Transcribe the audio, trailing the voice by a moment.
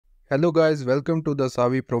Hello guys, welcome to the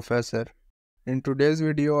Savvy Professor. In today's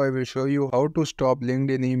video, I will show you how to stop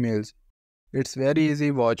LinkedIn emails. It's very easy,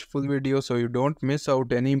 watch full video so you don't miss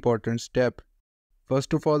out any important step.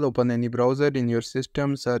 First of all, open any browser in your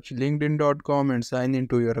system, search linkedin.com and sign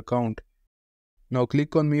into your account. Now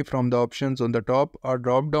click on me from the options on the top. A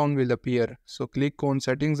drop down will appear. So click on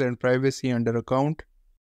settings and privacy under account.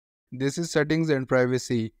 This is settings and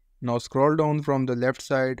privacy. Now scroll down from the left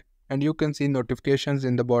side and you can see notifications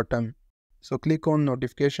in the bottom. So click on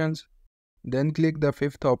notifications, then click the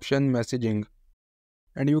fifth option, messaging.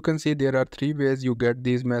 And you can see there are three ways you get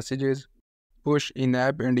these messages: push,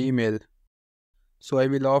 in-app and email. So I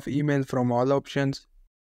will off email from all options.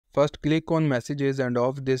 First click on messages and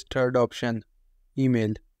off this third option,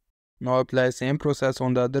 email. Now apply same process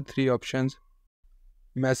on the other three options,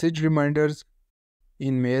 message reminders,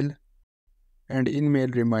 in-mail and in-mail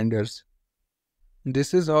reminders.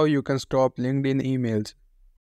 This is how you can stop LinkedIn emails.